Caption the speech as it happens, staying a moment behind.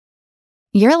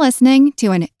You're listening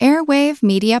to an Airwave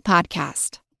Media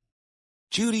Podcast.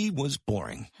 Judy was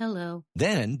boring. Hello.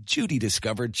 Then Judy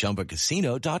discovered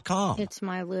ChumbaCasino.com. It's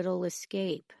my little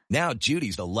escape. Now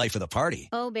Judy's the life of the party.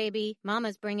 Oh, baby,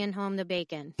 mama's bringing home the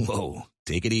bacon. Whoa,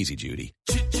 take it easy, Judy.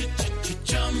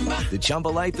 The Chumba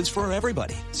life is for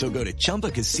everybody. So go to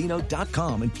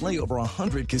ChumbaCasino.com and play over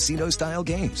 100 casino-style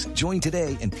games. Join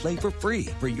today and play for free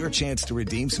for your chance to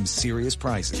redeem some serious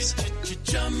prizes.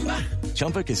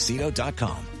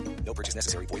 ChumbaCasino.com. No purchase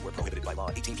necessary. Void where prohibited by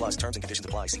law. 18 plus terms and conditions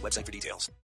apply. See website for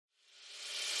details.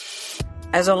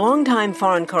 As a longtime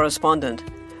foreign correspondent,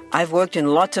 I've worked in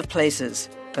lots of places,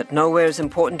 but nowhere as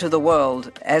important to the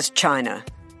world as China.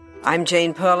 I'm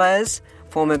Jane Perlez,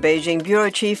 former Beijing bureau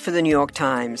chief for the New York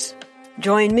Times.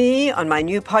 Join me on my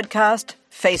new podcast,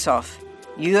 Face Off,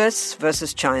 U.S.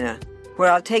 versus China,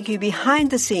 where I'll take you behind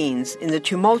the scenes in the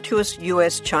tumultuous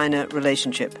U.S.-China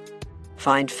relationship.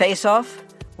 Find Face Off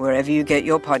wherever you get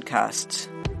your podcasts.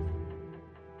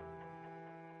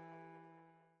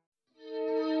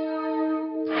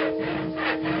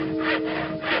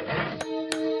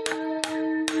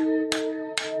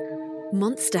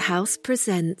 Monster House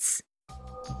presents.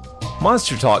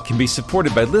 Monster Talk can be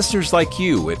supported by listeners like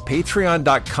you at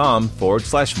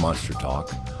patreon.com/Monster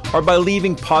Talk or by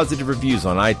leaving positive reviews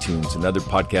on iTunes and other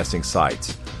podcasting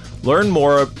sites. Learn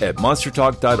more at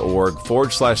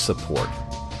monstertalk.org/support.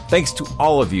 Thanks to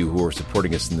all of you who are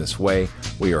supporting us in this way.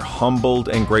 We are humbled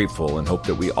and grateful and hope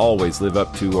that we always live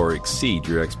up to or exceed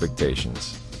your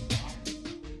expectations.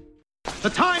 The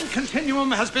time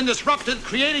continuum has been disrupted,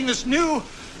 creating this new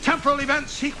temporal event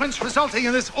sequence resulting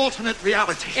in this alternate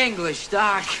reality. English,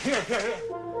 Doc. Here.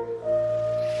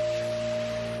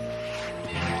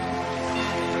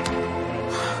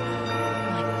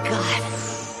 My God,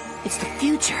 it's the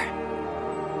future.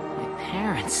 My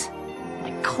parents,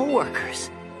 my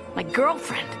coworkers, my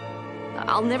girlfriend.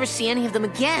 I'll never see any of them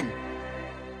again.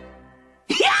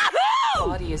 Yahoo! His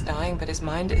body is dying, but his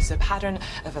mind is a pattern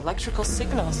of electrical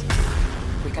signals.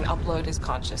 We can upload his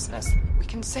consciousness. We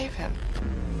can save him.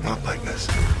 Not like this.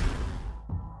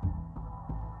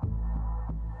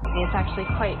 It's actually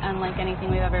quite unlike anything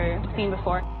we've ever seen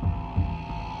before.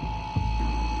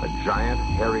 A giant,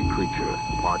 hairy creature,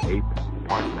 part ape,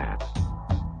 part man.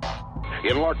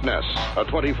 In Loch Ness, a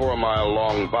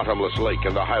 24-mile-long bottomless lake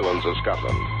in the Highlands of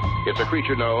Scotland. It's a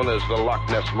creature known as the Loch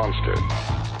Ness Monster.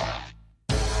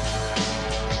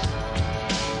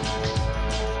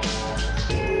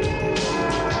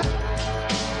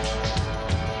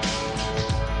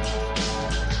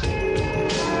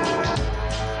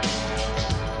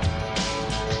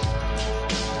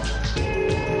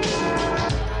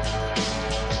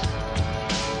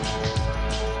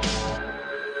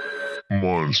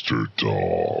 Monster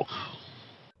Talk.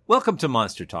 Welcome to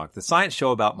Monster Talk, the science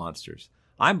show about monsters.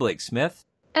 I'm Blake Smith.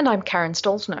 And I'm Karen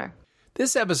Stolzno.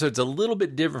 This episode's a little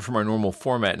bit different from our normal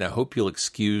format, and I hope you'll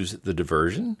excuse the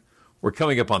diversion. We're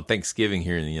coming up on Thanksgiving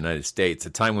here in the United States, a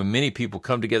time when many people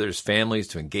come together as families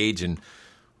to engage in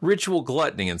ritual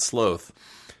gluttony and sloth.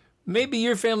 Maybe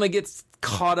your family gets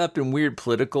caught up in weird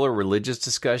political or religious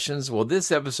discussions. Well,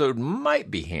 this episode might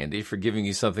be handy for giving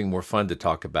you something more fun to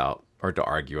talk about, or to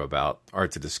argue about, or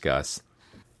to discuss.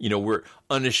 You know, we're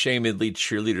unashamedly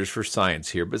cheerleaders for science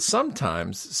here, but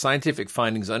sometimes scientific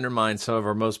findings undermine some of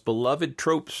our most beloved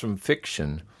tropes from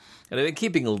fiction. And I've been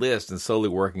keeping a list and slowly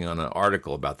working on an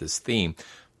article about this theme,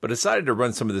 but I decided to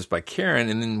run some of this by Karen,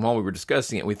 and then while we were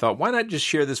discussing it, we thought, why not just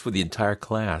share this with the entire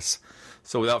class?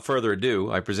 So without further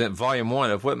ado, I present Volume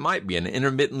 1 of what might be an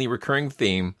intermittently recurring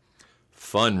theme,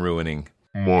 fun ruining.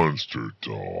 Monster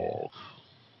Talk.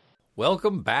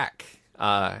 Welcome back.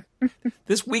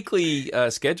 This weekly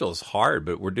schedule is hard,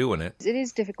 but we're doing it. It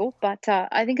is difficult, but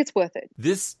I think it's worth it.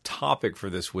 This topic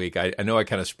for this week, I know I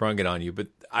kind of sprung it on you, but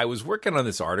I was working on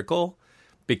this article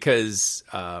because...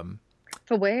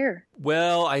 For where?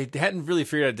 Well, I hadn't really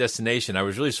figured out a destination. I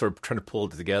was really sort of trying to pull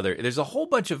it together. There's a whole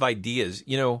bunch of ideas.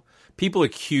 You know, people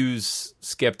accuse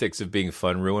skeptics of being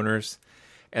fun ruiners.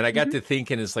 And I got to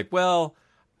thinking, it's like, well...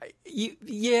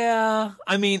 Yeah,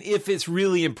 I mean, if it's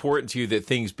really important to you that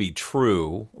things be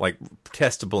true, like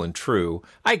testable and true,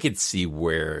 I could see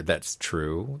where that's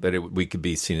true, that we could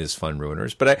be seen as fun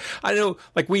ruiners. But I know,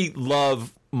 like, we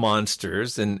love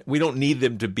monsters, and we don't need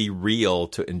them to be real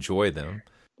to enjoy them.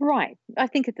 Right. I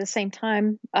think at the same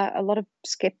time, a lot of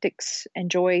skeptics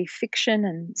enjoy fiction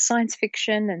and science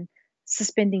fiction and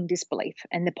suspending disbelief,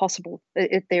 and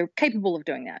they're capable of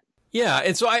doing that. Yeah,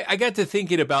 and so I got to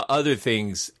thinking about other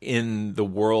things in the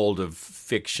world of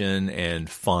fiction and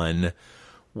fun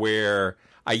where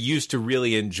I used to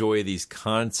really enjoy these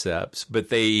concepts, but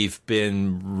they've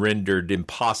been rendered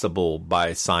impossible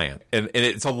by science. And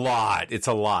it's a lot. It's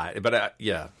a lot. But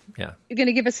yeah. You're going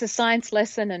to give us a science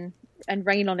lesson and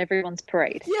rain on everyone's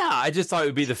parade. Yeah, I just thought it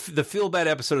would be the feel-bad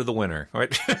episode of the winter.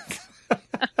 Right?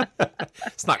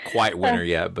 It's not quite winter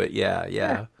yet, but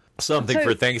yeah. Something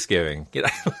for Thanksgiving.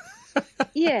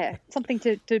 Yeah, something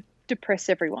to depress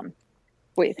everyone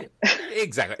with.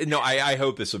 Exactly. No, I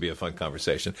hope this will be a fun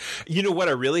conversation. You know what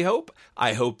I really hope?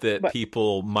 I hope that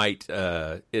people might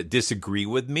disagree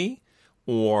with me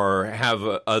or have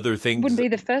other things. Wouldn't be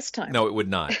the first time. No, it would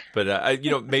not. But,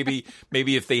 maybe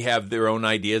if they have their own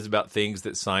ideas about things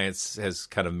that science has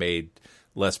kind of made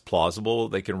less plausible,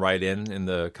 they can write in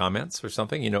the comments or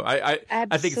something. I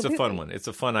think it's a fun one. It's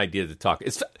a fun idea to talk.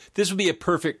 This would be a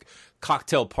perfect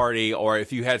cocktail party, or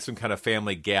if you had some kind of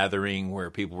family gathering where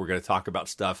people were going to talk about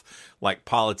stuff like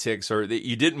politics, or that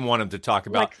you didn't want them to talk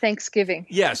about, like Thanksgiving.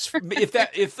 Yes,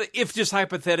 if just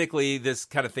hypothetically this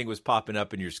kind of thing was popping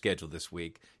up in your schedule this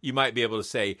week, you might be able to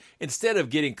say, instead of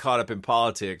getting caught up in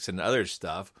politics and other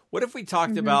stuff, what if we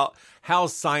talked about how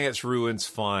science ruins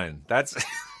fun? That's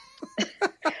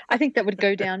I think that would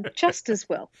go down just as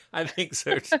well. I think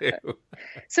so too.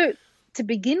 So to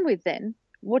begin with, then,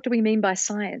 what do we mean by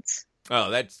science?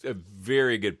 Oh, that's a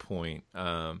very good point.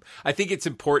 I think it's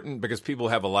important because people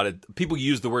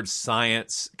use the word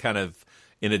science kind of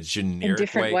in a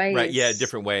generic way. Right? Yeah,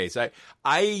 different ways.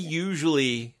 I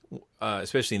usually,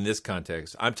 especially in this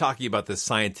context, I'm talking about the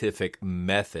scientific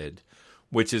method,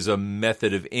 which is a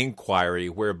method of inquiry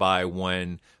whereby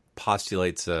one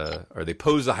postulates or they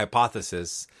pose a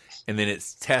hypothesis, and then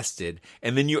it's tested,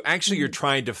 and then you're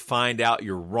trying to find out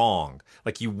you're wrong.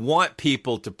 Like, you want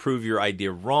people to prove your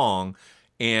idea wrong,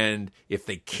 and if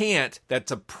they can't,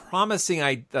 that's a promising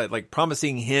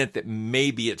hint that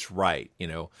maybe it's right.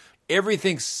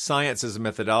 Everything science as a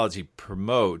methodology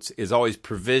promotes is always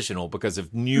provisional, because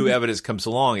if new evidence comes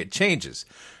along, it changes,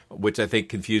 which I think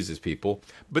confuses people.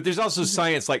 But there's also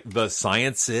science like the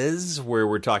sciences, where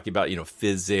we're talking about,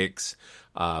 physics,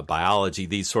 biology,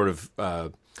 these sort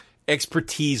of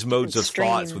expertise modes of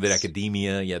thoughts within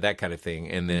academia, that kind of thing.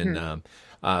 And then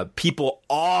people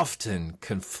often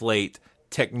conflate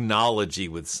technology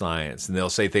with science, and they'll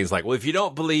say things like, well, if you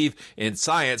don't believe in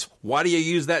science, why do you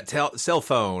use that cell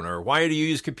phone, or why do you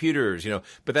use computers?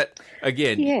 But that,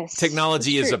 again,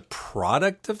 technology is a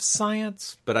product of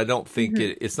science, but I don't think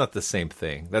it's not the same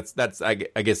thing.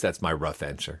 I guess that's my rough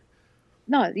answer.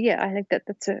 No, yeah, I think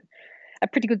that's a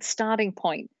pretty good starting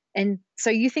point. And so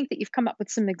you think that you've come up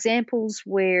with some examples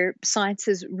where science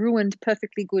has ruined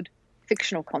perfectly good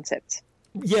fictional concepts?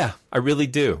 Yeah, I really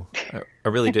do. I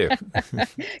really do.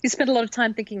 You spend a lot of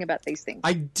time thinking about these things.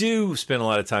 I do spend a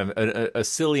lot of time, a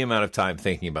silly amount of time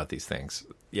thinking about these things.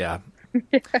 Yeah.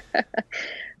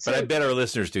 But I bet our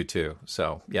listeners do too.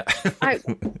 So, yeah. I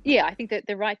think that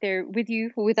they're right there with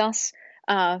you, with us.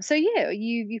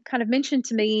 You kind of mentioned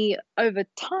to me over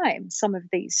time some of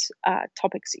these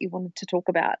topics that you wanted to talk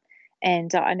about.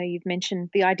 And I know you've mentioned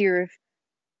the idea of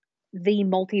the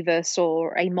multiverse,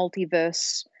 or a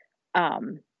multiverse,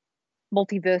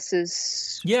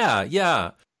 multiverses.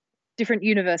 Yeah. Different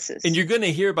universes. And you're going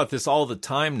to hear about this all the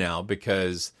time now,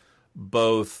 because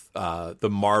both the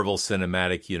Marvel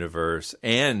Cinematic Universe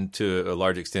and, to a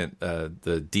large extent,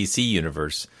 the DC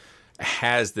Universe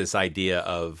has this idea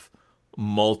of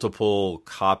multiple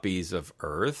copies of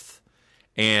Earth.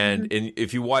 And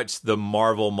if you watch the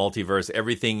Marvel multiverse,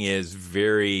 everything is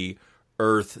very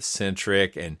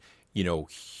Earth-centric, and,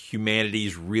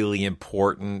 humanity's really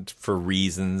important for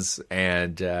reasons,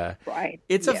 and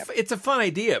it's a fun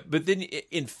idea. But then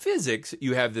in physics,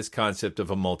 you have this concept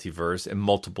of a multiverse and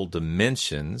multiple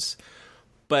dimensions.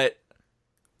 But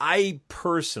I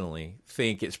personally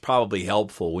think it's probably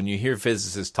helpful when you hear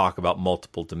physicists talk about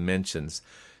multiple dimensions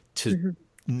to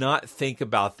not think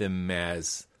about them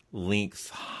as length,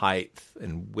 height,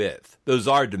 and width. Those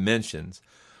are dimensions,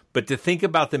 but to think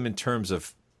about them in terms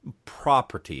of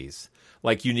properties.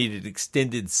 Like, you need an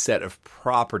extended set of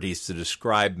properties to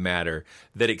describe matter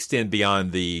that extend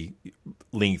beyond the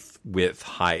length, width,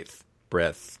 height,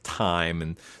 breadth, time,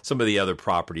 and some of the other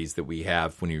properties that we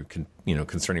have when you're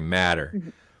concerning matter.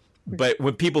 But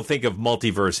when people think of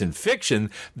multiverse in fiction,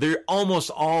 they're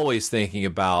almost always thinking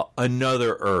about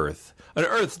another Earth. An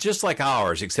Earth just like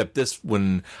ours, except this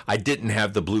one, I didn't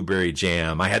have the blueberry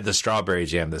jam. I had the strawberry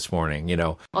jam this morning,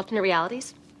 Alternate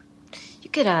realities? You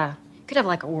could have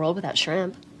like a world without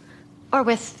shrimp. Or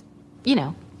with,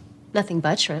 nothing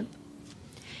but shrimp.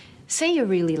 Say you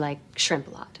really like shrimp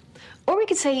a lot. Or we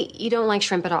could say you don't like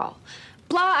shrimp at all.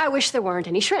 Blah, I wish there weren't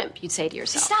any shrimp, you'd say to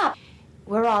yourself. Stop!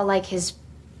 We're all like his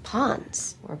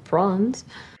Pawns or prawns.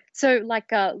 So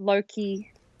like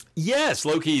Loki. Yes,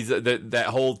 Loki. That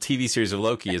whole TV series of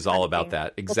Loki is all about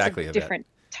that. Exactly. Lots of different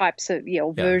types of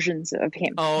versions of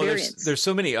him. Oh, there's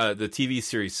so many. The TV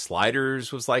series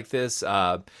Sliders was like this.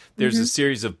 There's a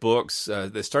series of books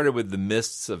that started with The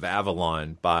Mists of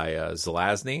Avalon by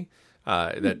Zelazny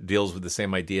that deals with the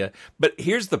same idea. But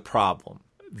here's the problem.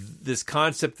 This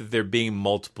concept that there being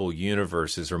multiple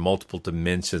universes or multiple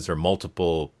dimensions or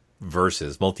multiple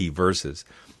multiverses,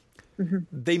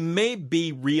 they may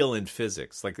be real in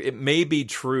physics. Like it may be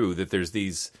true that there's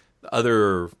these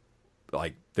other,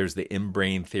 like there's the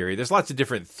in-brain theory. There's lots of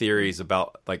different theories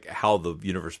about like how the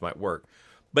universe might work.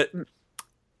 But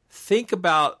think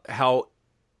about how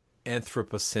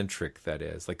anthropocentric that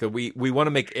is. Like we want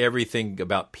to make everything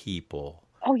about people.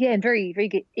 Oh yeah, and very,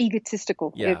 very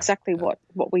egotistical. Yeah, exactly what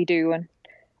we do, and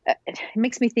it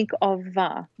makes me think of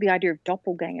the idea of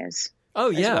doppelgangers.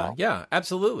 Oh yeah, yeah,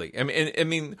 absolutely. I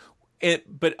mean,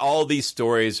 but all these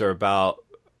stories are about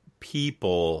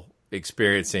people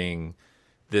experiencing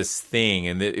this thing,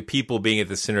 and people being at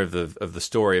the center of the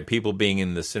story, and people being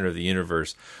in the center of the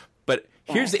universe. But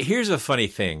here's a funny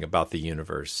thing about the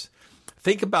universe.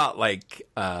 Think about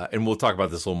and we'll talk about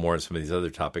this a little more in some of these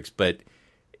other topics, but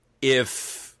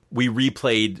if we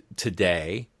replayed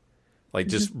today,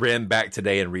 just ran back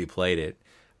today and replayed it,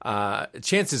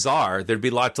 chances are there'd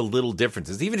be lots of little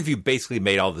differences. Even if you basically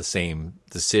made all the same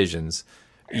decisions,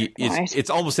 it's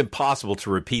almost impossible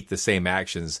to repeat the same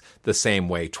actions the same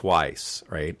way twice,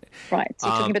 right? Right. So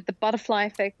you're talking about the butterfly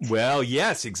effect. Well,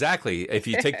 yes, exactly. If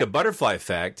you take the butterfly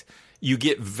effect, you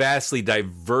get vastly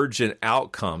divergent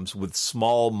outcomes with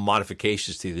small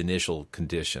modifications to the initial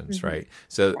conditions, right?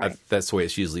 So that's the way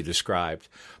it's usually described.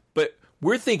 But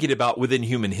we're thinking about within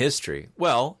human history.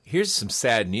 Well, here's some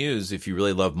sad news if you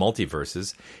really love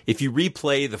multiverses. If you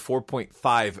replay the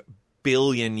 4.5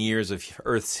 billion years of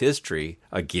Earth's history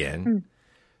again,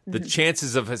 the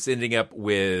chances of us ending up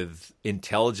with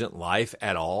intelligent life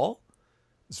at all,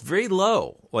 it's very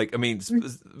low.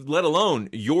 Let alone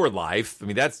your life. I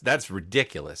mean, that's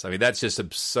ridiculous. I mean, that's just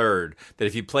absurd that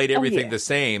if you played everything the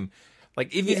same,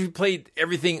 even if you played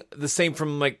everything the same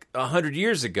from 100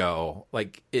 years ago,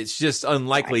 it's just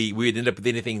unlikely we'd end up with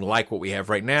anything like what we have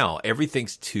right now.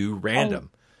 Everything's too random.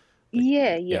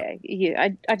 I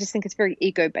just think it's very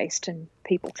ego-based, and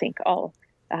people think,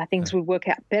 things would work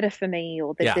out better for me,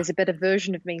 or that there's a better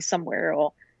version of me somewhere,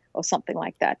 or something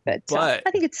like that. But I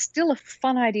think it's still a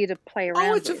fun idea to play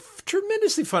around with. Oh, it's a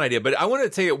tremendously fun idea. But I want to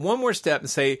take it one more step and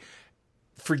say,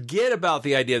 forget about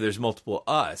the idea there's multiple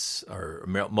us, or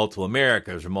multiple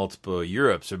Americas, or multiple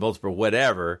Europes, or multiple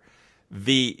whatever.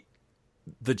 The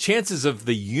chances of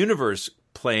the universe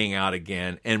playing out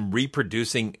again and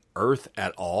reproducing Earth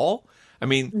at all. I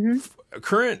mean,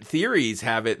 current theories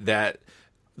have it that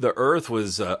the Earth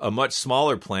was a much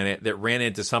smaller planet that ran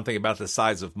into something about the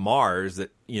size of Mars,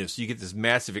 that, so you get this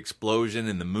massive explosion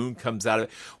and the moon comes out of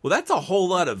it. Well, that's a whole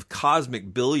lot of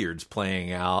cosmic billiards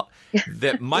playing out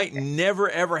that might never,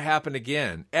 ever happen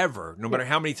again, ever, no matter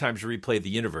how many times you replay the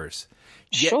universe.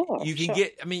 Yet you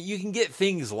can get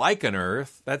things like an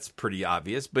Earth. That's pretty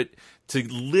obvious, but to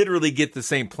literally get the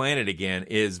same planet again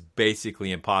is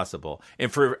basically impossible.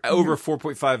 And for over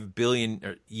 4.5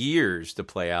 billion years to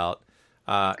play out.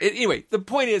 Anyway, the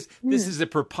point is, this is a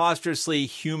preposterously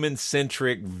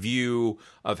human-centric view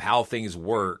of how things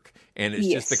work. And it's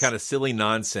just the kind of silly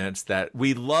nonsense that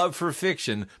we love for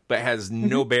fiction, but has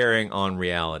no bearing on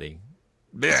reality.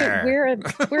 So where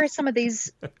are some of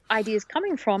these ideas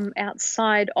coming from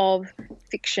outside of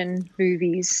fiction,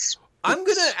 movies? I'm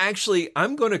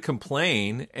going to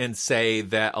complain and say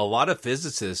that a lot of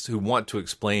physicists who want to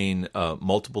explain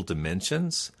multiple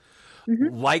dimensions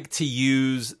like to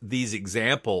use these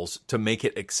examples to make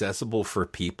it accessible for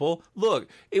people. Look,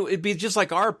 it'd be just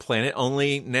like our planet,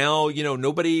 only now,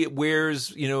 nobody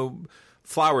wears,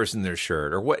 flowers in their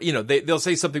shirt, or what, they'll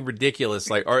say something ridiculous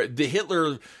like, or the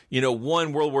Hitler,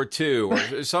 won World War II,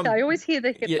 or something. I always hear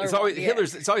the Hitler. Yeah,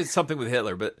 it's always something with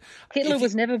Hitler, but Hitler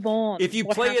was never born. If you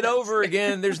play it over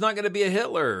again, there's not going to be a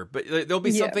Hitler, but there'll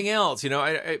be something else,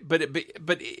 but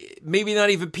maybe not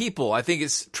even people. I think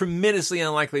it's tremendously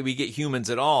unlikely we get humans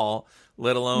at all,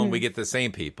 let alone we get the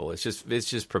same people. It's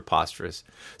just preposterous.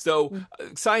 So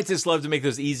scientists love to make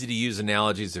those easy to use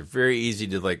analogies. They're very easy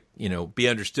to be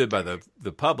understood by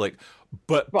the public,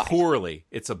 but poorly.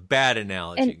 It's a bad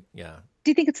analogy. And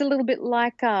do you think it's a little bit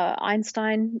like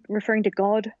Einstein referring to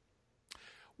God?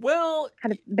 Well,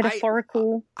 kind of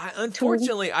metaphorical.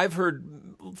 Unfortunately, I've heard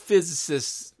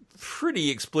physicists pretty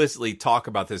explicitly talk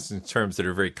about this in terms that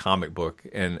are very comic book,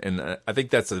 and I think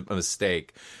that's a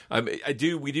mistake.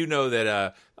 We do know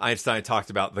that Einstein talked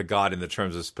about the God in the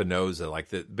terms of Spinoza, like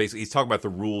that. Basically, he's talking about the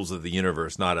rules of the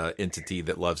universe, not an entity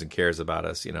that loves and cares about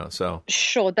us. So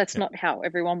sure, that's not how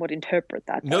everyone would interpret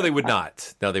that. No, they would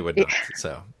not. No, they would not.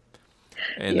 So,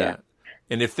 and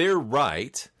if they're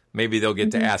right, maybe they'll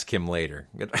get to ask him later.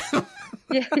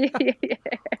 yeah.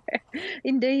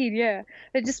 Indeed, yeah.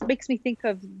 It just makes me think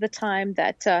of the time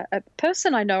that a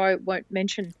person I know, I won't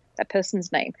mention that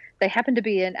person's name, they happened to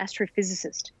be an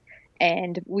astrophysicist,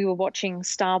 and we were watching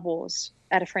Star Wars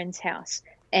at a friend's house,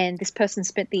 and this person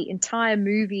spent the entire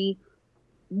movie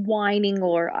whining,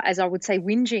 or as I would say,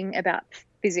 whinging about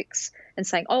physics and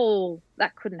saying, oh,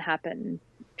 that couldn't happen,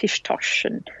 pish-tosh,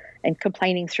 and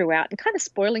complaining throughout and kind of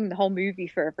spoiling the whole movie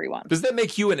for everyone. Does that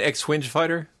make you an ex-whinge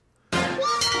fighter?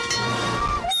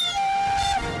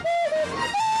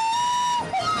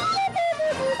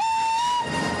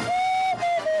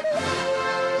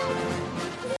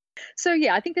 So,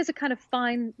 yeah, I think there's a kind of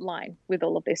fine line with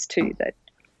all of this too, that,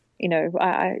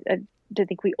 I don't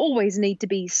think we always need to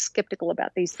be skeptical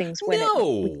about these things when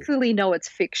we clearly know it's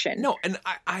fiction. No, and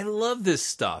I love this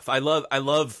stuff. I love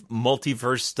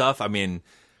multiverse stuff. I mean,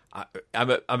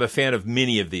 I'm a fan of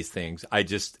many of these things.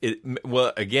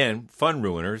 Again, fun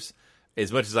ruiners.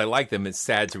 As much as I like them, it's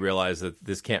sad to realize that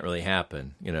this can't really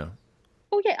happen,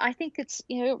 Well, yeah, I think it's,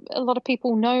 a lot of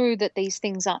people know that these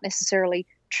things aren't necessarily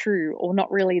true or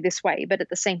not really this way, but at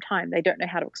the same time, they don't know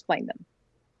how to explain them.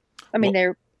 I mean,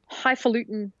 they're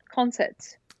highfalutin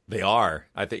concepts. They are.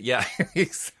 I think, yeah,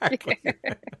 exactly.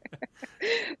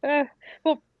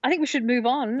 Well, I think we should move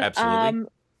on. Absolutely.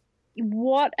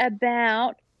 What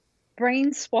about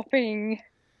brain swapping?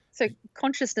 So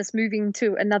consciousness moving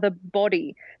to another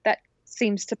body, that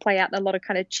seems to play out in a lot of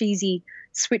kind of cheesy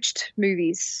switched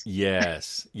movies.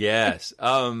 Yes.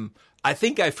 I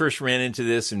think I first ran into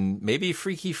this in maybe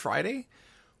Freaky Friday,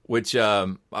 which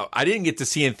I didn't get to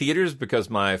see in theaters because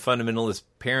my fundamentalist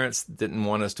parents didn't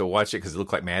want us to watch it because it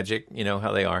looked like magic. You know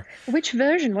how they are. Which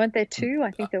version? Weren't there two?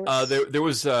 I think there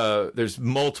was. There's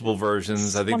multiple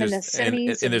versions. I think one there's in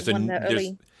the 70s and there's one in the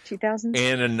early 2000s,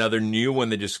 and another new one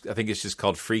that I think it's just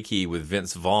called Freaky with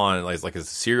Vince Vaughn, like a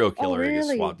serial killer. Oh, really? He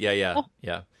gets swapped.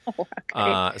 Yeah. Oh,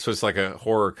 okay. So it's like a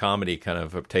horror comedy kind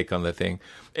of a take on the thing.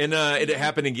 And it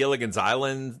happened in Gilligan's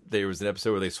Island. There was an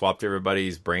episode where they swapped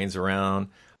everybody's brains around.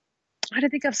 I don't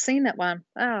think I've seen that one.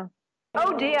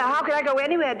 Oh dear, how can I go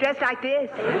anywhere dressed like this?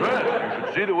 Well, you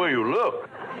should see the way you look.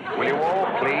 Will you all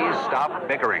please stop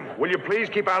bickering? Will you please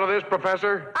keep out of this,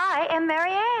 Professor? I am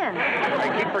Marianne.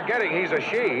 I keep forgetting he's a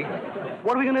she.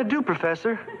 What are we going to do,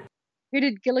 Professor? Who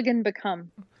did Gilligan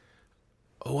become?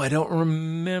 Oh, I don't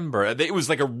remember. It was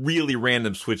like a really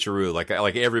random switcheroo. Like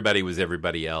everybody was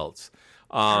everybody else.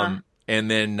 And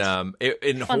then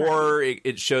in horror,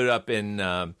 it showed up in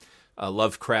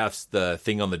Lovecraft's The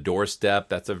Thing on the Doorstep.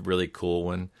 That's a really cool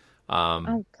one.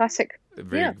 Classic.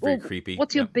 Very creepy.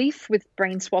 What's your beef with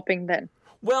brain swapping then?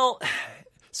 Well,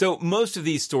 so most of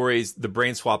these stories, the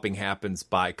brain swapping happens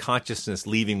by consciousness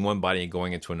leaving one body and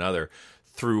going into another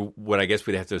through what I guess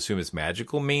we'd have to assume is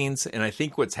magical means. And I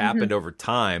think what's happened over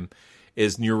time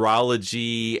is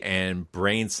neurology and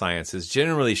brain science has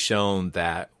generally shown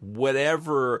that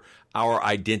whatever our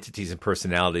identities and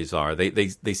personalities are,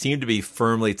 they seem to be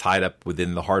firmly tied up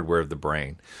within the hardware of the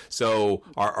brain. So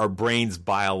our brain's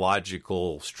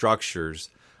biological structures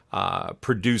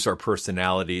produce our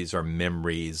personalities, our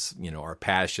memories, our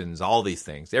passions, all these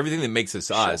things. Everything that makes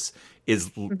us us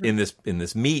is in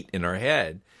this meat in our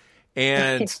head.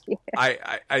 And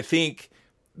I think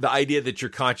the idea that your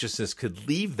consciousness could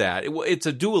leave that, it's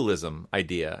a dualism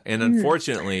idea. And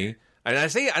unfortunately, and I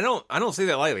don't say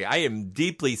that lightly. I am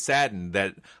deeply saddened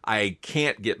that I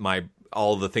can't get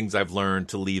all the things I've learned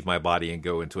to leave my body and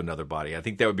go into another body. I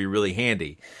think that would be really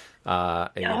handy.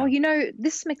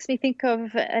 This makes me think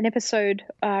of an episode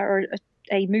or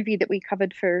a movie that we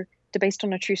covered based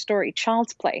on a true story,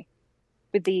 Child's Play.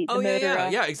 With the murderer.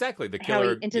 Yeah, exactly. The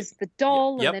killer. How he enters the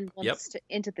doll and then wants to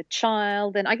enter the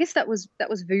child. And I guess that was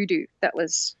voodoo. That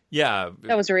was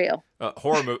real.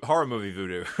 Horror movie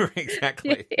voodoo.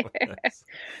 Exactly. Yeah.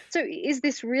 So is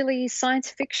this really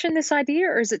science fiction, this idea,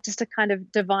 or is it just a kind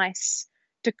of device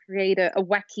to create a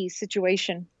wacky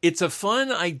situation? It's a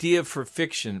fun idea for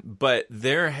fiction, but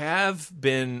there have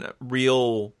been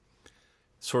real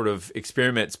sort of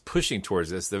experiments pushing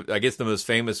towards this. I guess the most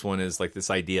famous one is like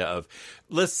this idea of,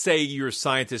 let's say you're a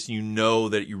scientist and you know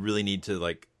that you really need to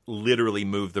like literally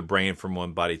move the brain from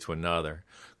one body to another.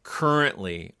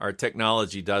 Currently, our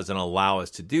technology doesn't allow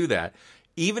us to do that.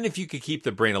 Even if you could keep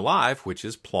the brain alive, which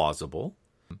is plausible,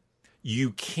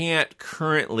 you can't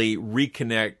currently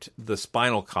reconnect the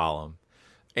spinal column.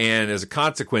 And as a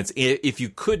consequence, if you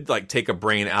could like take a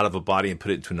brain out of a body and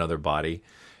put it into another body,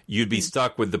 you'd be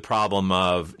stuck with the problem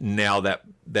of now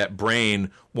that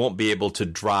brain won't be able to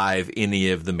drive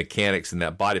any of the mechanics in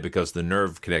that body because the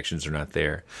nerve connections are not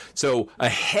there. So a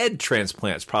head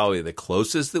transplant is probably the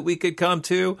closest that we could come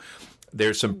to.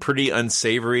 There's some pretty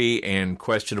unsavory and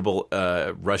questionable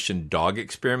Russian dog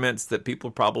experiments that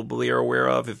people probably are aware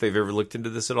of if they've ever looked into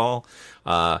this at all.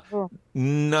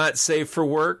 Not safe for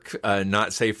work,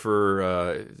 not safe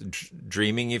for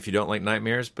dreaming if you don't like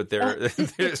nightmares. But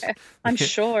there's I'm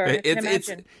sure. I can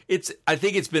imagine. I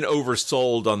think it's been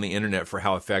oversold on the internet for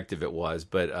how effective it was.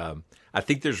 But I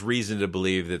think there's reason to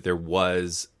believe that there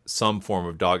was some form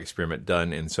of dog experiment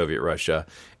done in Soviet Russia,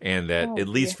 and that at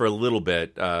least for a little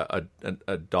bit, a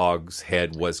dog's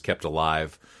head was kept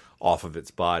alive off of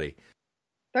its body.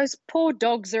 Those poor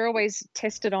dogs are always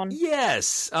tested on.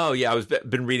 Yes. Oh, yeah. I've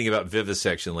been reading about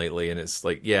vivisection lately, and it's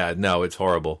like, yeah, no, it's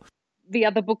horrible. The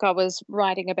other book I was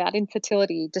writing about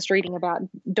infertility, just reading about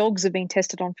dogs have been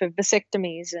tested on for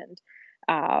vasectomies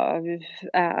and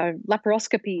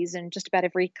laparoscopies and just about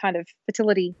every kind of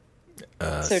fertility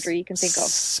surgery you can think of.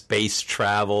 Space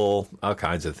travel, all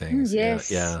kinds of things.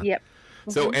 Yes. Yeah. Yep.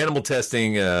 So animal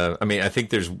testing, I think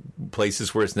there's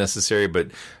places where it's necessary, but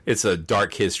it's a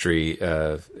dark history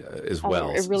as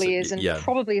well. It really is, and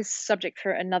probably a subject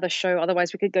for another show.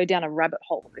 Otherwise, we could go down a rabbit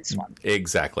hole with this one.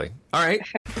 Exactly. All right.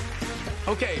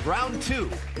 Okay, round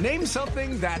two. Name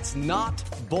something that's not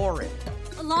boring.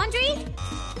 A laundry?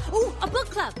 Ooh, a book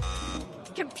club.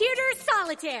 Computer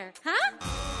solitaire, huh?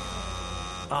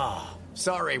 Ah,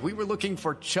 sorry, we were looking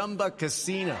for Chumba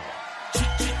Casino.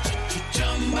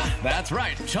 That's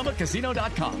right,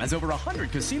 ChumbaCasino.com has over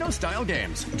 100 casino-style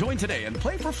games. Join today and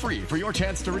play for free for your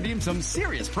chance to redeem some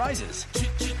serious prizes.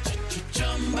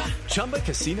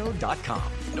 ChumbaCasino.com.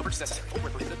 No purchase necessary. Void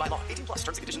where prohibited by law. 18+ terms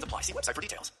and conditions apply. See website for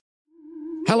details.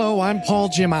 Hello, I'm Paul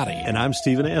Giamatti. And I'm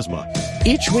Stephen Asma.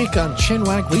 Each week on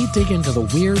Chinwag, we dig into the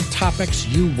weird topics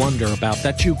you wonder about,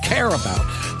 that you care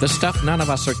about. The stuff none of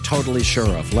us are totally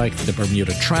sure of, like the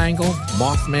Bermuda Triangle,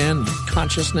 Mothman,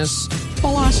 consciousness,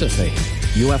 philosophy,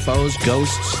 UFOs,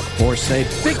 ghosts, or, say,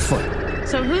 Bigfoot.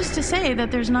 So who's to say that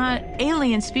there's not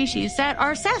alien species that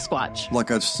are Sasquatch?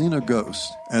 Like I'd seen a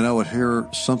ghost, and I would hear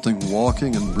something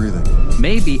walking and breathing.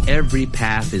 Maybe every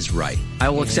path is right. I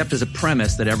will accept as a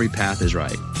premise that every path is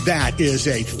right. That is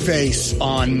a face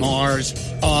on Mars.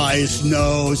 Eyes,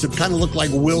 nose. It kind of looked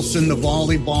like Wilson the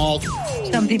volleyball.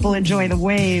 Some people enjoy the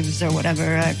waves or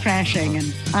whatever crashing,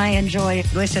 and I enjoy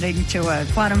listening to a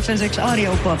quantum physics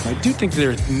audiobook. I do think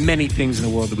there are many things in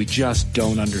the world that we just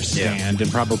don't understand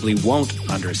and probably won't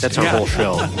understand. That's our whole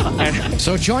show.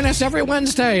 So join us every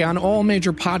Wednesday on all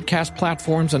major podcast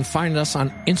platforms and find us on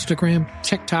Instagram,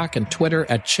 TikTok, and Twitter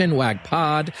at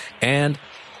ChinwagPod and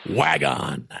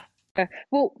Wagon.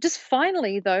 Well, just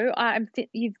finally, though,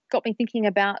 you've got me thinking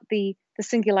about the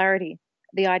singularity,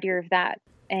 the idea of that.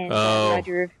 And the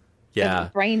idea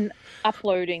of brain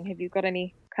uploading. Have you got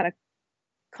any kind of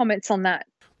comments on that?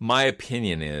 My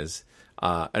opinion is,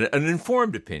 an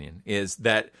informed opinion, is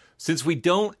that since we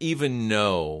don't even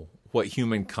know what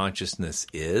human consciousness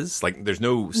is, like there's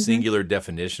no singular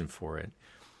definition for it,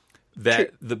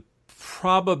 that the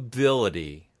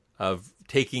probability of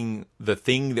taking the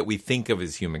thing that we think of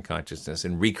as human consciousness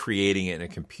and recreating it in a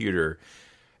computer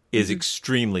is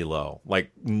extremely low,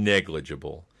 like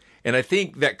negligible. And I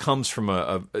think that comes from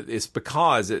it's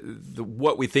because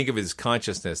what we think of as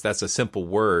consciousness, that's a simple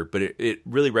word, but it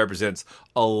really represents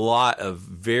a lot of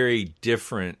very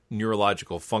different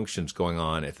neurological functions going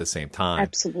on at the same time.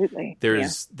 Absolutely.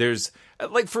 There's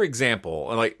like, for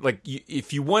example, like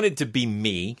if you wanted to be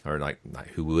me, or like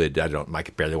who would, I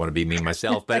could barely want to be me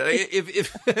myself, but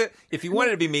if you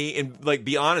wanted to be me and like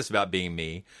be honest about being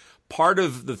me, part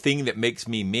of the thing that makes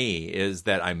me is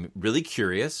that I'm really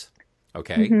curious.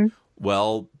 Okay.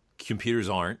 Well, computers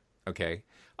aren't. Okay.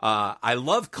 I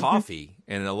love coffee,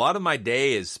 and a lot of my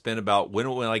day is spent about when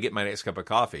will I get my next cup of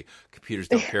coffee. Computers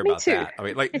don't care about that. I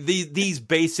mean, like these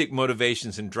basic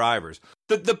motivations and drivers.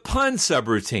 The pun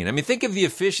subroutine. I mean, think of the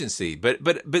efficiency, but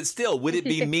still, would it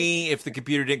be me if the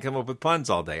computer didn't come up with puns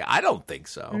all day? I don't think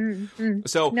so.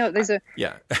 So no, there's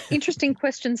interesting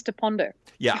questions to ponder.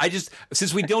 Yeah,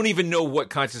 since we don't even know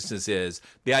what consciousness is,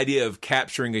 the idea of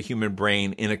capturing a human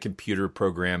brain in a computer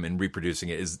program and reproducing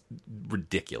it is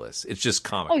ridiculous. It's just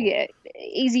comical. Oh yeah,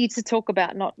 easy to talk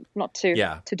about, not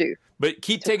to do. But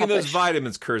keep taking those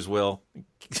vitamins, Kurzweil.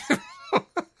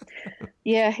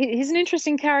 Yeah, he's an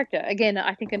interesting character. Again,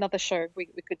 I think another show we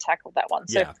could tackle that one.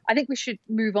 So I think we should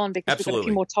move on because we've got a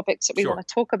few more topics that we want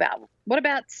to talk about. What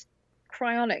about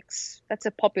cryonics. That's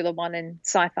a popular one in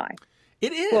sci-fi.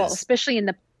 It is. Well, especially in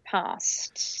the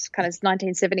past, kind of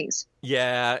 1970s.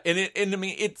 Yeah, and I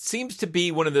mean, it seems to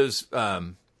be one of those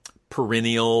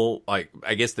perennial, like,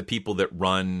 I guess the people that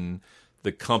run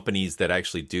the companies that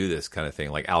actually do this kind of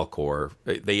thing, like Alcor,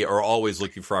 they are always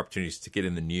looking for opportunities to get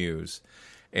in the news.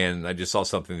 And I just saw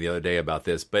something the other day about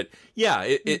this. But yeah,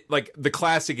 it like the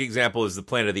classic example is the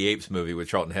Planet of the Apes movie with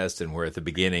Charlton Heston, where at the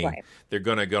beginning they're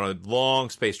going to go on a long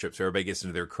space trip, so everybody gets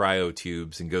into their cryo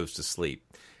tubes and goes to sleep.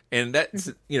 And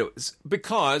that's, it's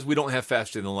because we don't have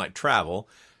faster than light travel.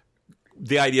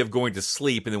 The idea of going to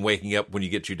sleep and then waking up when you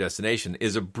get to your destination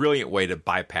is a brilliant way to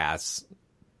bypass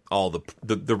all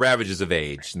the ravages of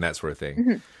age and that sort of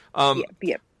thing.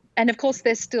 Yeah. And of course,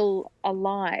 they're still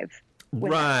alive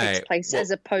when that takes place,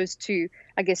 as opposed to,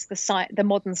 I guess, the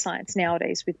modern science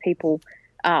nowadays with people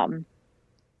dying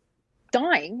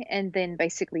and then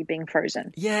basically being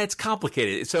frozen. Yeah, it's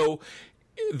complicated. So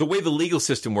the way the legal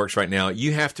system works right now,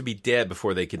 you have to be dead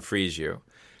before they can freeze you.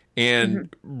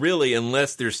 And really,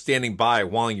 unless they're standing by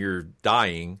while you're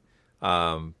dying,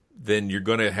 then you're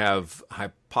going to have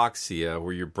hypoxia,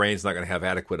 where your brain's not going to have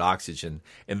adequate oxygen.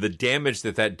 And the damage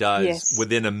that does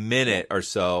within a minute or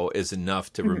so is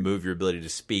enough to remove your ability to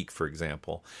speak, for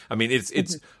example. I mean,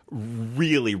 it's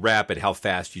really rapid how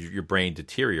fast your brain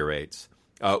deteriorates,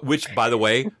 which, by the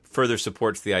way, further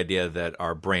supports the idea that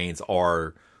our brains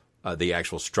are the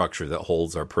actual structure that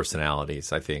holds our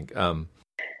personalities, I think.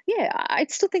 Yeah, I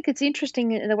still think it's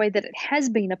interesting in the way that it has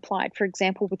been applied, for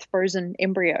example, with frozen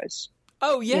embryos.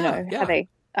 Oh, yeah. How they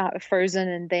are frozen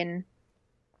and then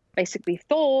basically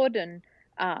thawed and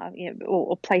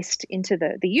or placed into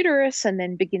the uterus and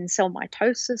then begin cell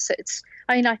mitosis.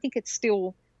 I think it's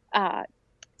still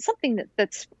something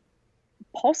that's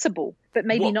possible, but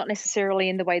maybe not necessarily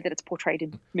in the way that it's portrayed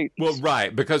in movies. Well,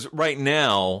 right, because right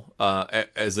now,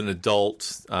 as an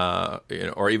adult,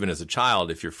 or even as a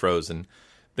child, if you're frozen,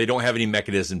 they don't have any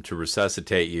mechanism to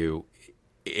resuscitate you,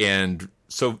 and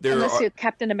so unless you're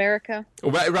Captain America,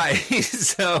 right.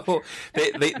 So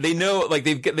they know, like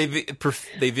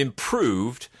they've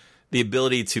improved the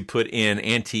ability to put in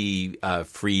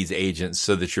anti-freeze agents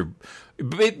so that you're.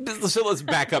 So let's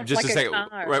back up just like a second.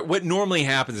 Right, what normally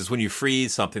happens is when you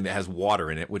freeze something that has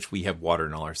water in it, which we have water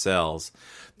in all our cells,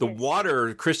 the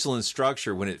water crystalline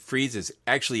structure, when it freezes,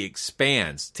 actually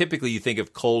expands. Typically, you think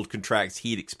of cold contracts,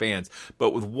 heat expands. But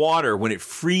with water, when it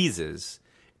freezes,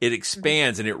 it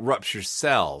expands and it ruptures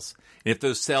cells. And if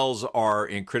those cells are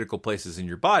in critical places in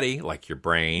your body, like your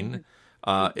brain,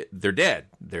 they're dead.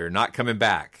 They're not coming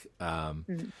back.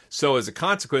 So as a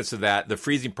consequence of that, the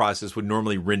freezing process would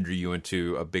normally render you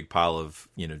into a big pile of,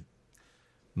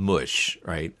 mush,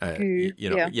 right?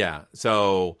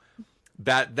 So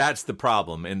that's the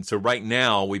problem. And so right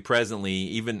now, we presently,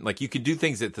 even like you can do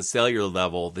things at the cellular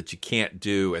level that you can't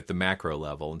do at the macro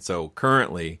level. And so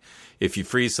currently, if you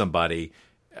freeze somebody,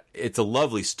 it's a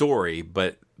lovely story,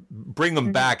 but bring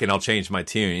them back and I'll change my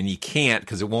tune. And you can't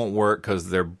because it won't work because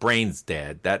their brain's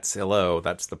dead. That's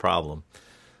the problem.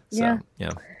 So,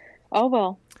 yeah. Oh,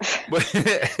 well.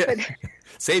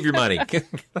 Save your money.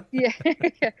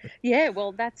 Yeah.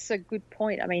 Well, that's a good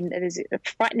point. I mean, it is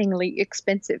frighteningly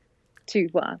expensive to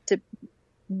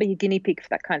be a guinea pig for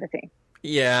that kind of thing.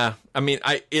 Yeah, I mean,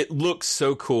 it looks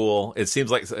so cool. It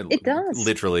seems like it does,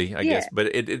 literally, I guess,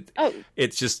 but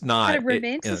it's just not kind of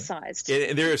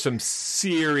romanticized. There are some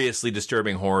seriously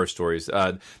disturbing horror stories.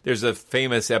 There's a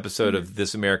famous episode of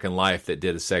This American Life that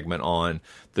did a segment on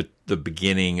the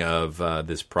beginning of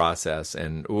this process,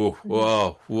 and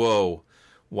whoa.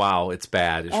 Wow, it's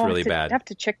bad. It's really bad. I have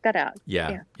to check that out.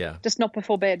 Yeah. Just not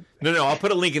before bed. No. I'll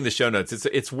put a link in the show notes.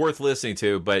 It's worth listening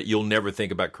to, but you'll never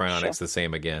think about cryonics the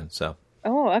same again. So.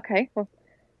 Oh, okay. Well,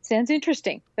 sounds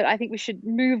interesting. But I think we should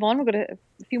move on. We've got a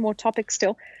few more topics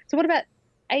still. So, what about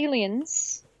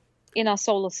aliens in our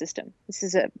solar system? This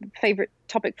is a favorite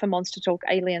topic for Monster Talk.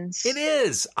 Aliens. It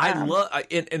is. I love.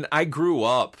 And I grew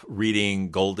up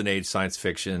reading Golden Age science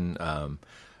fiction.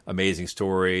 Amazing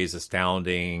stories,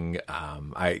 astounding. All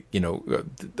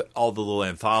the little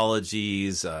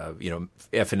anthologies. FNSF.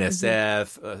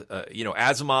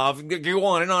 Asimov. Go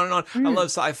on and on and on. I love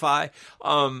sci-fi.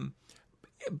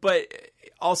 But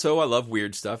also, I love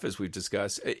weird stuff, as we've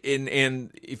discussed.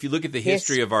 And if you look at the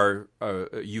history of our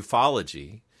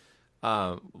ufology,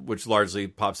 which largely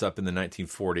pops up in the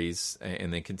 1940s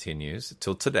and then continues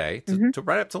till today, to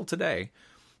right up till today.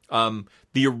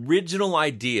 The original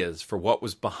ideas for what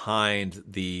was behind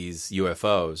these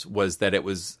UFOs was that it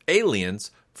was aliens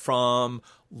from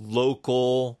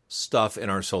local stuff in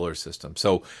our solar system.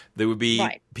 So there would be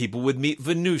people would meet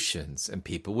Venusians, and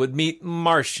people would meet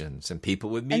Martians, and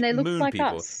people would meet moon like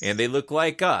people, us. and they look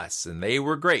like us, and they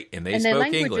were great, and they and spoke their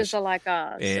languages English, are like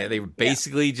ours. and they were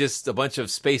basically just a bunch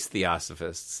of space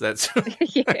theosophists. That's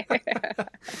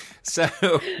so.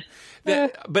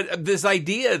 But this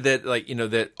idea that, like, you know,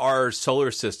 that our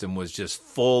solar system was just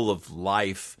full of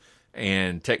life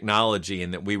and technology,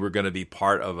 and that we were going to be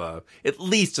part of at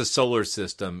least a solar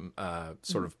system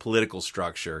sort of political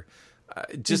structure,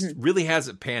 just really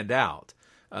hasn't panned out.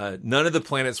 None of the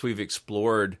planets we've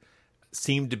explored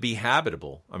seem to be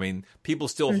habitable. I mean, people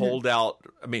still hold out.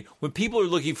 I mean, when people are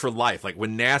looking for life, like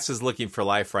when NASA's looking for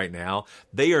life right now,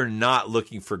 they are not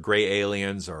looking for gray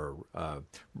aliens or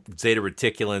Zeta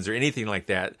Reticulans or anything like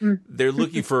that. They're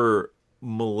looking for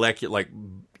molecular, like,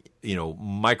 you know,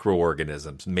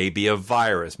 microorganisms, maybe a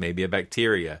virus, maybe a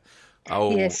bacteria.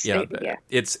 Oh, yes, yeah.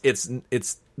 It's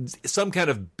It's some kind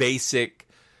of basic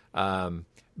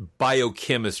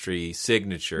biochemistry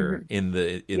signature in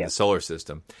the solar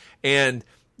system, and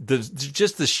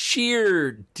just the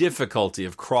sheer difficulty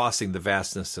of crossing the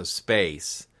vastness of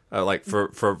space, like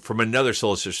from another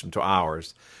solar system to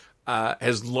ours,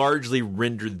 has largely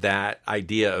rendered that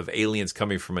idea of aliens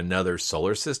coming from another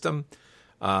solar system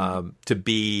to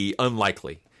be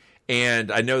unlikely.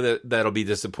 And I know that that'll be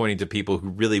disappointing to people who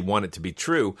really want it to be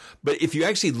true. But if you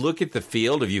actually look at the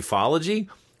field of ufology,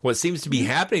 what seems to be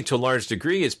happening to a large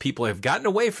degree is people have gotten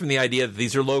away from the idea that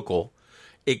these are local,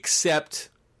 except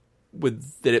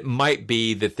that it might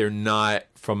be that they're not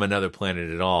from another planet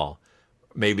at all.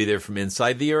 Maybe they're from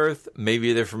inside the Earth.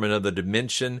 Maybe they're from another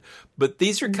dimension. But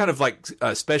these are kind of like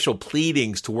special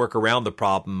pleadings to work around the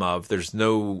problem of there's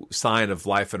no sign of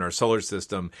life in our solar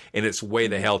system, and it's way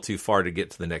the hell too far to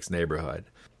get to the next neighborhood.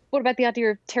 What about the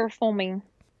idea of terraforming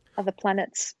other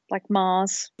planets like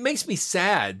Mars? It makes me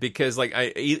sad because, like,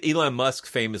 Elon Musk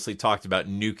famously talked about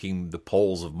nuking the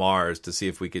poles of Mars to see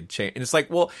if we could change. And it's like,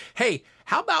 well, hey,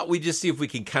 how about we just see if we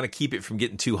can kind of keep it from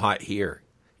getting too hot here,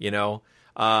 you know?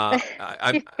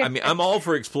 I mean, I'm all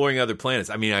for exploring other planets.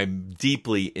 I mean, I'm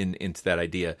deeply into that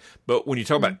idea. But when you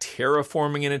talk about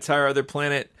terraforming an entire other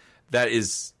planet, that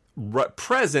is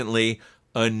presently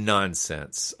a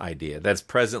nonsense idea. That's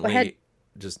presently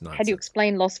just nonsense. How do you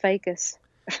explain Las Vegas?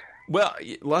 Well,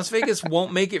 Las Vegas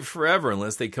won't make it forever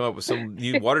unless they come up with some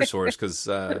new water source, because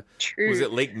was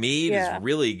it Lake Mead is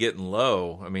really getting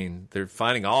low. I mean, they're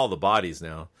finding all the bodies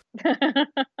now.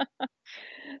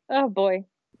 Oh, boy.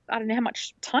 I don't know how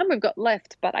much time we've got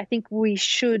left, but I think we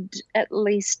should at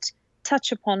least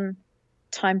touch upon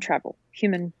time travel,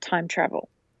 human time travel.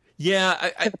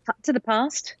 Yeah. To the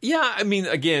past? Yeah. I mean,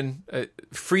 again,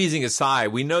 freezing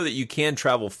aside, we know that you can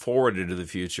travel forward into the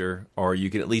future, or you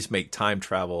can at least make time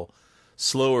travel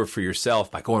slower for yourself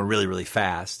by going really, really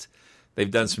fast. They've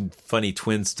done some funny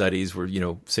twin studies where, you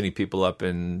know, sending people up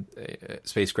in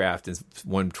spacecraft and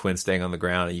one twin staying on the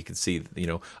ground, and you can see, you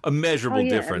know, a measurable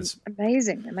difference.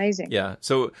 Amazing. Yeah.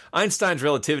 So Einstein's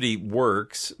relativity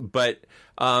works, but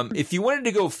if you wanted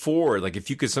to go forward, like if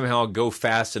you could somehow go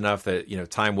fast enough that, you know,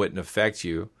 time wouldn't affect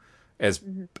you as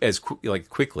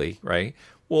quickly, right?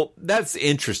 Well, that's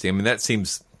interesting. I mean, that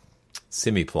seems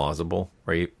semi-plausible,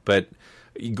 right? But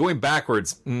going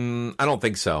backwards, I don't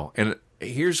think so. And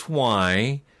here's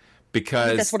why.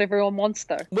 Because that's what everyone wants,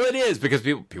 though. Well, it is, because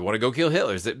people want to go kill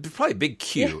Hitler. There's probably a big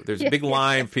queue. There's a big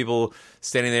line of people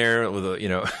standing there with a, you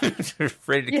know,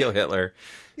 ready to kill Hitler.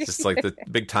 It's just like the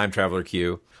big time traveler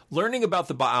queue. Learning about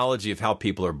the biology of how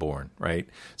people are born, right?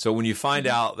 So when you find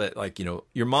out that, like, you know,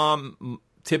 your mom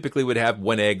typically would have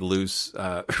one egg loose,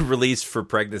 released for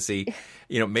pregnancy,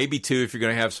 you know, maybe two if you're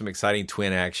going to have some exciting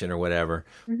twin action or whatever.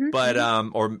 But,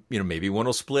 or, you know, maybe one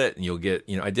will split and you'll get,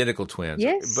 you know, identical twins.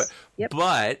 Yes.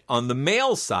 But on the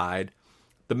male side,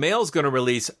 the male's going to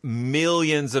release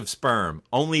millions of sperm.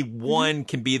 Only one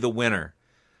can be the winner.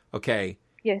 Okay.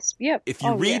 Yes. Yep. If you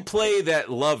replay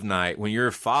that love night when your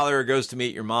father goes to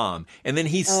meet your mom, and then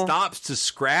he stops to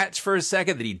scratch for a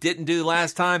second that he didn't do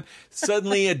last time,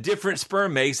 suddenly a different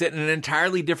sperm makes it and an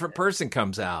entirely different person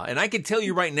comes out. And I can tell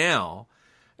you right now,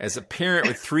 as a parent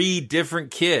with 3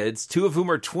 different kids, 2 of whom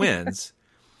are twins,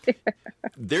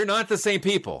 they're not the same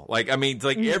people. Like, I mean,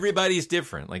 like everybody's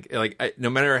different.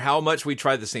 No matter how much we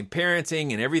try the same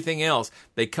parenting and everything else,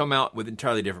 they come out with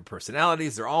entirely different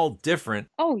personalities. They're all different.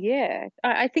 Oh, yeah.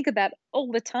 I think of that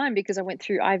all the time because I went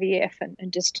through IVF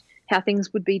and just how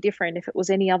things would be different if it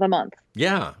was any other month.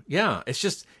 Yeah. It's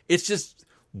just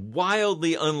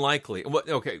wildly unlikely. Well,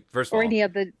 okay, first of all, or any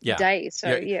other day.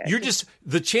 So yeah, you're just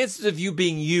the chances of you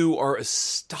being you are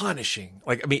astonishing.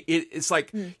 Like, I mean, it's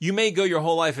like you may go your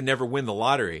whole life and never win the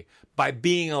lottery. By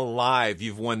being alive,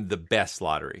 you've won the best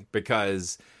lottery,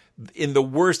 because in the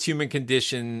worst human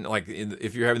condition, like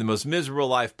if you're having the most miserable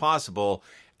life possible,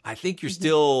 I think you're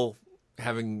still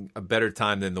having a better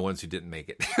time than the ones who didn't make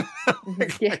it.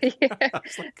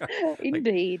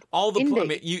 Indeed. All the I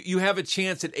mean, you have a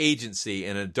chance at agency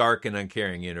in a dark and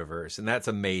uncaring universe, and that's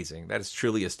amazing. That is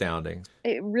truly astounding.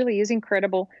 It really is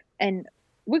incredible. And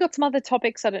we got some other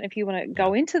topics. I don't know if you want to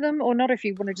go into them or not, if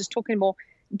you want to just talk in more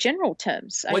general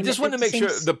terms. I just want to make sure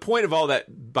the point of all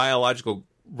that biological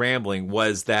rambling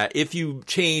was that if you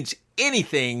change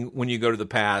anything when you go to the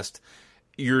past,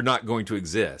 you're not going to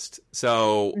exist.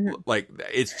 So like,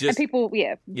 it's just, and people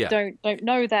don't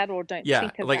know that, or don't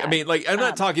think of that. I mean, like, I'm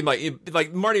not talking about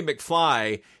like Marty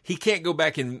McFly. He can't go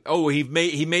back and he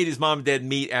made his mom and dad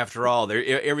meet after all.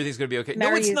 Everything's going to be okay.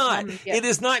 No, it's not. It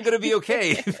is not going to be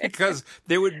okay because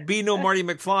there would be no Marty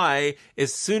McFly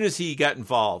as soon as he got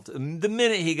involved. The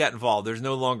minute he got involved, there's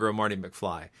no longer a Marty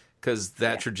McFly, because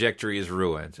that trajectory is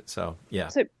ruined. So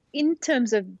So in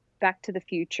terms of Back to the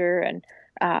Future and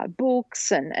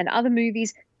books and other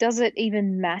movies, does it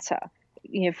even matter?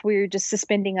 You know, if we're just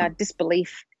suspending our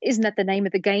disbelief, isn't that the name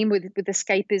of the game with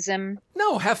escapism?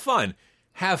 No, have fun.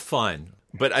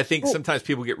 But I think sometimes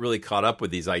people get really caught up with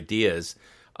these ideas.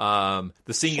 The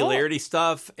singularity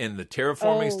stuff and the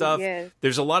terraforming stuff. Yeah.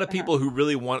 There's a lot of people who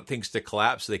really want things to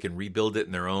collapse so they can rebuild it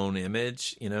in their own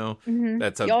image. You know,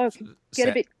 that's get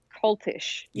a bit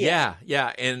cultish. Yeah.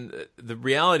 And the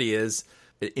reality is,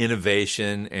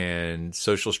 innovation and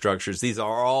social structures, these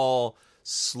are all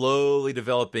slowly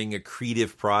developing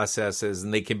accretive processes,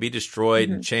 and they can be destroyed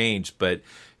and changed. But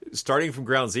starting from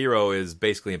ground zero is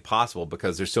basically impossible,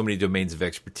 because there's so many domains of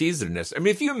expertise that are necessary. I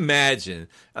mean, if you imagine,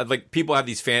 like, people have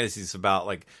these fantasies about,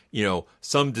 like, you know,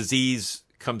 some disease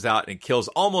comes out and it kills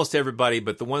almost everybody,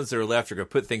 but the ones that are left are going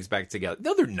to put things back together.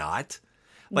 No, they're not.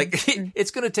 Like,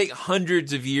 it's going to take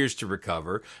hundreds of years to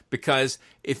recover, because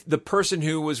if the person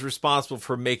who was responsible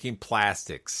for making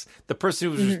plastics, the person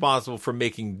who was responsible for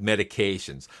making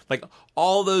medications, like,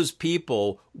 all those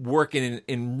people working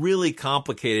in really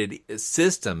complicated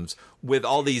systems with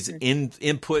all these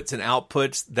inputs and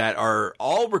outputs that are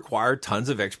all require tons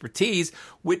of expertise,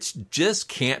 which just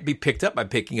can't be picked up by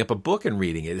picking up a book and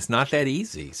reading it. It's not that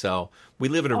easy. So we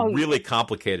live in a really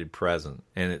complicated present,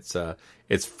 and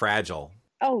it's fragile.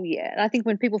 Oh, yeah. And I think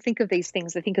when people think of these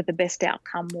things, they think of the best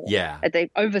outcome more. Yeah. They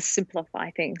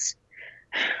oversimplify things.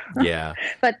 Yeah.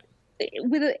 But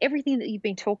with everything that you've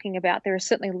been talking about, there are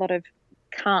certainly a lot of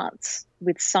can'ts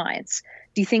with science.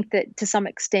 Do you think that to some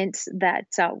extent that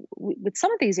with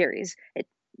some of these areas,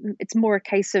 it's more a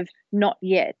case of not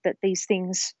yet, that these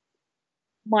things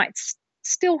might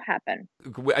still happen?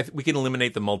 We can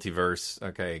eliminate the multiverse,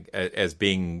 okay, as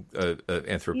being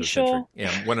anthropocentric. Sure?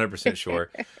 Yeah, I'm 100% sure.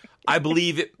 I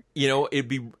believe it. You know,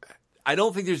 I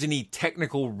don't think there's any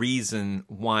technical reason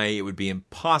why it would be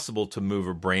impossible to move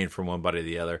a brain from one body to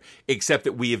the other, except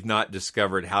that we have not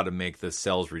discovered how to make the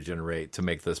cells regenerate to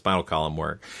make the spinal column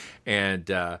work, and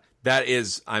that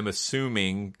is, I'm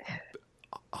assuming,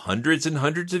 hundreds and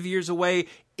hundreds of years away,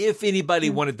 if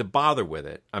anybody wanted to bother with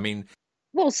it. I mean.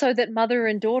 Well, so that mother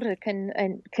and daughter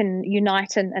can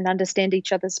unite and understand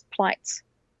each other's plights.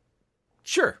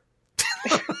 Sure.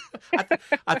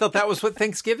 I thought that was what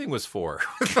Thanksgiving was for.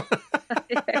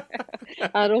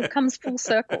 It all comes full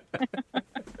circle.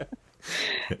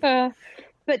 But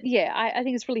yeah, I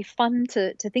think it's really fun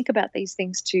to think about these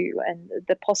things too, and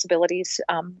the possibilities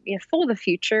for the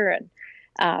future, and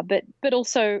but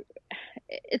also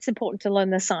it's important to learn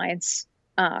the science.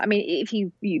 I mean, if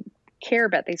you care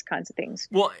about these kinds of things.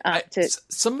 Well,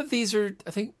 some of these are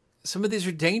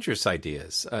dangerous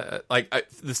ideas, like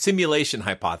the simulation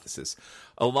hypothesis.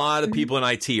 A lot of people in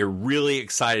IT are really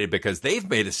excited because they've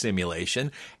made a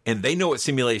simulation and they know what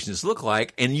simulations look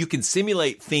like, and you can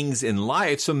simulate things in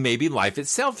life, so maybe life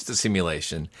itself is a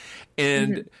simulation.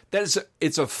 And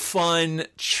it's a fun,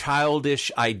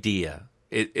 childish idea.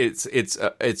 It's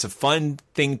a fun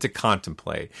thing to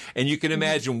contemplate. And you can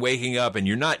imagine waking up and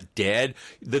you're not dead.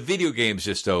 The video game's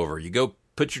just over. You go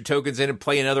put your tokens in and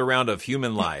play another round of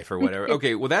Human Life or whatever.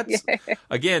 Okay, well, that's,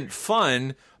 again,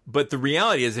 fun. But the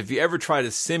reality is, if you ever try to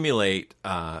simulate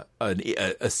a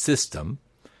system,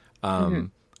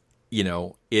 you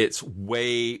know, it's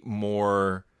way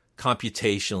more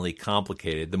computationally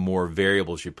complicated the more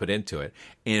variables you put into it.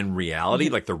 In reality,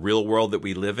 like the real world that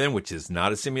we live in, which is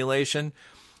not a simulation,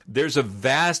 there's a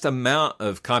vast amount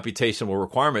of computational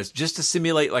requirements just to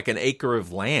simulate like an acre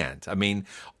of land. I mean,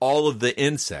 all of the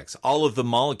insects, all of the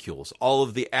molecules, all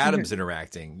of the atoms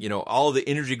interacting, you know, all of the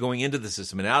energy going into the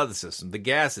system and out of the system, the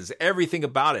gases, everything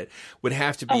about it would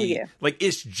have to be like,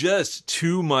 it's just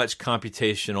too much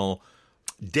computational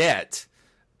debt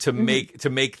to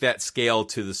make that scale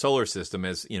to the solar system,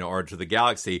 as you know, or to the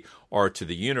galaxy or to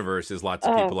the universe, as lots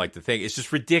of people like to think. It's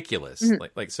just ridiculous.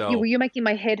 So you're making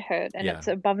my head hurt, and it's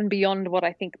above and beyond what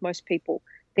I think most people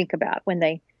think about when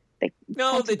they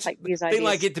contemplate these ideas. They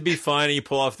like it to be fun. You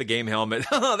pull off the game helmet.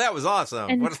 Oh, that was awesome.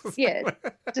 And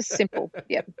just simple.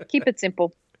 Yeah, keep it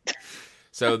simple.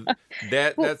 So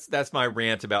that's my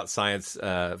rant about science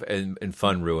and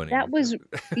fun ruining. That was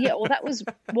that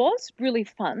was really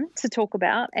fun to talk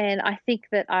about, and I think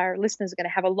that our listeners are going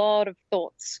to have a lot of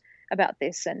thoughts about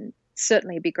this, and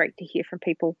certainly it'd be great to hear from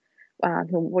people.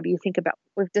 What do you think about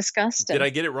what we've discussed? Did I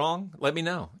get it wrong? Let me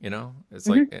know. You know, it's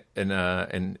like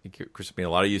and Christine, a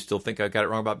lot of you still think I got it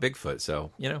wrong about Bigfoot.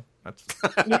 So you know, that's.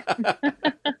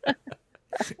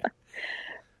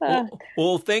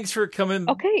 Well, thanks for coming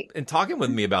and talking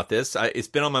with me about this. It's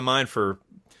been on my mind for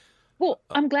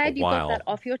I'm glad you got that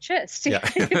off your chest. Yeah.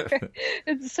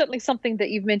 It's certainly something that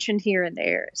you've mentioned here and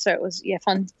there. So it was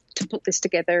fun to put this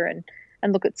together and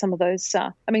look at some of those.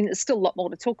 I mean, there's still a lot more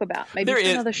to talk about. Maybe it's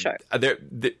another show.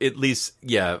 At least,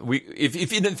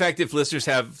 if listeners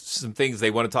have some things they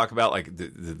want to talk about, like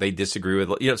they disagree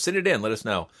with, you know, send it in. Let us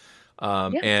know.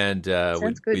 And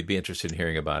we'd be interested in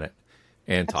hearing about it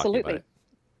and talking about it.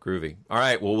 Groovy. All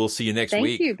right. Well, we'll see you next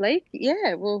week. Thank you, Blake.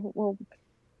 Yeah, we'll.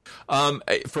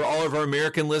 For all of our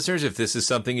American listeners, if this is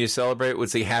something you celebrate, would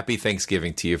say happy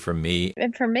Thanksgiving to you from me.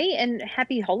 And from me, and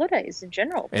happy holidays in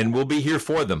general. And we'll be here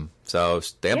for them. So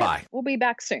stand by. We'll be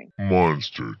back soon.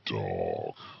 Monster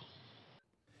Talk.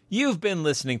 You've been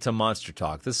listening to Monster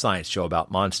Talk, the science show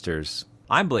about monsters.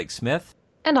 I'm Blake Smith.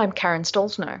 And I'm Karen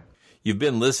Stolzner. You've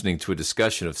been listening to a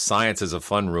discussion of science as a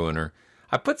fun ruiner.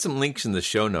 I put some links in the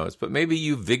show notes, but maybe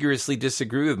you vigorously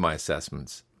disagree with my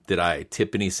assessments. Did I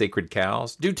tip any sacred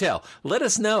cows? Do tell. Let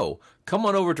us know. Come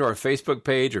on over to our Facebook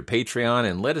page or Patreon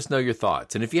and let us know your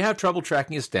thoughts. And if you have trouble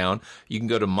tracking us down, you can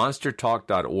go to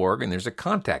monstertalk.org, and there's a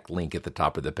contact link at the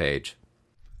top of the page.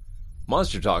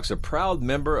 Monster Talk's a proud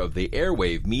member of the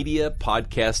Airwave Media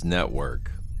Podcast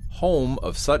Network, home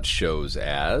of such shows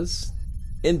as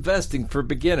Investing for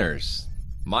Beginners,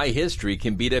 My History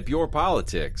Can Beat Up Your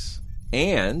Politics,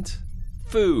 and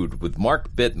Food with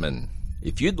Mark Bittman.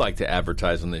 If you'd like to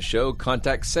advertise on this show,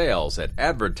 contact sales at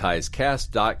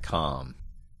advertisecast.com.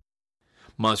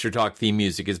 Monster Talk theme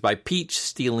music is by Peach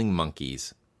Stealing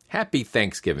Monkeys. Happy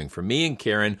Thanksgiving from me and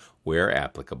Karen, where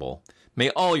applicable.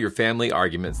 May all your family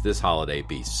arguments this holiday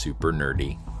be super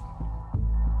nerdy.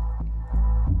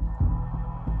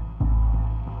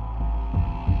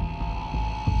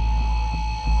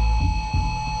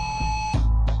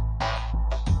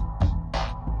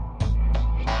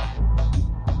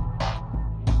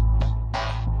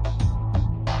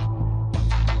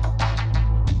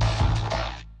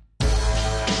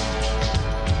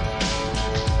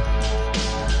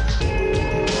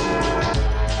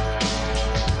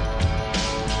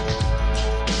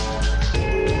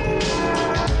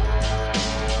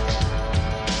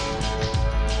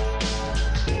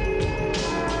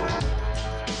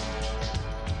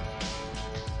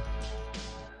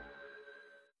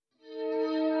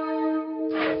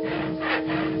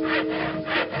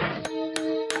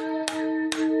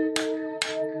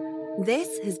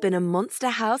 This has been a Monster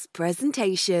House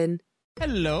presentation.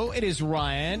 Hello, it is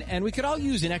Ryan, and we could all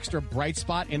use an extra bright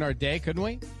spot in our day, couldn't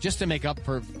we? Just to make up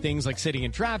for things like sitting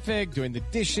in traffic, doing the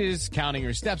dishes, counting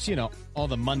your steps, you know, all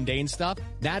the mundane stuff.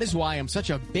 That is why I'm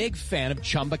such a big fan of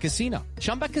Chumba Casino.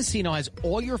 Chumba Casino has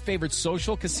all your favorite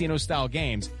social casino-style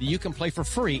games that you can play for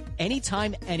free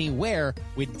anytime, anywhere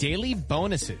with daily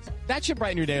bonuses. That should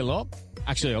brighten your day a little.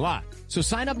 Actually, a lot. So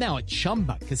sign up now at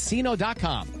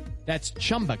ChumbaCasino.com. That's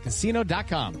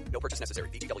ChumbaCasino.com. No purchase necessary.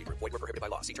 VGW Group. Void where prohibited by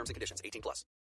law. See terms and conditions. 18+.